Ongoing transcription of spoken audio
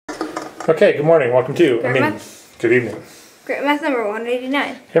Okay, good morning. Welcome to, good evening. Great Math number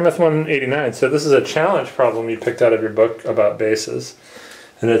 189. GreatMath189. So this is a challenge problem you picked out of your book about bases.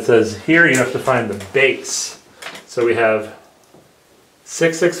 And it says here you have to find the base. So we have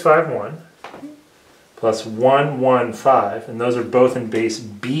 6651 plus 115, and those are both in base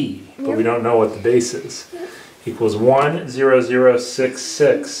B, but we don't know what the base is. Equals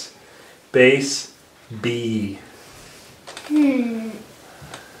 10066, base B.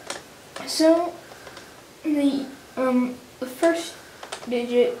 So the first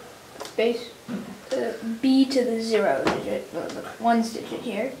digit base B to the 0 digit, the ones digit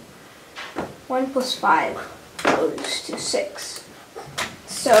here. 1 plus 5 goes to 6.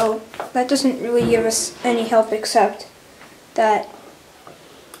 So that doesn't really give us any help except that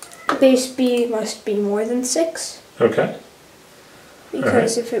base B must be more than 6. Okay.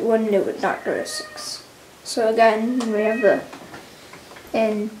 Because if it wouldn't, it would not go to 6. So again, we have the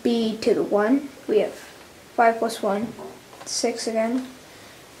in B to the 1, we have 5 plus 1, 6 again.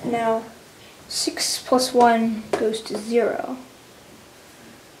 Now 6 plus 1 goes to 0.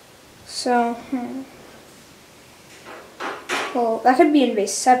 So, well, that could be in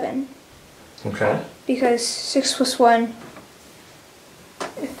base 7. Okay. Because 6 plus 1,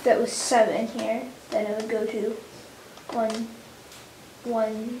 if that was 7 here, then it would go to 1,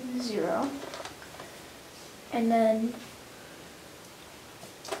 1, 0. And then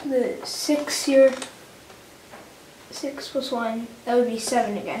the 6 here, 6 plus 1, that would be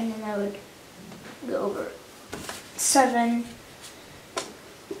 7 again, and that would go over 7.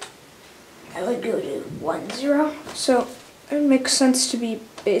 That would go to 1, 0. So it makes sense to be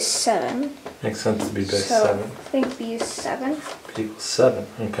base 7. Makes sense to be base so 7. I think B is 7. B equals 7,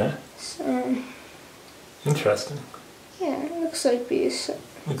 okay. So, interesting. yeah, it looks like B is 7.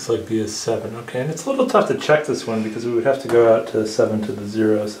 Looks like B is 7, okay. And it's a little tough to check this one because we would have to go out to 7 to the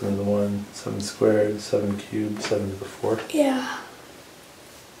 0, 7 to the 1, 7 squared, 7 cubed, 7 to the 4th. Yeah.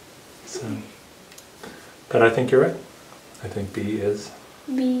 So, but I think you're right. I think B is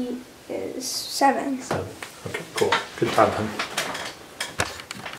 7. 7. Okay, cool. Good job, hun.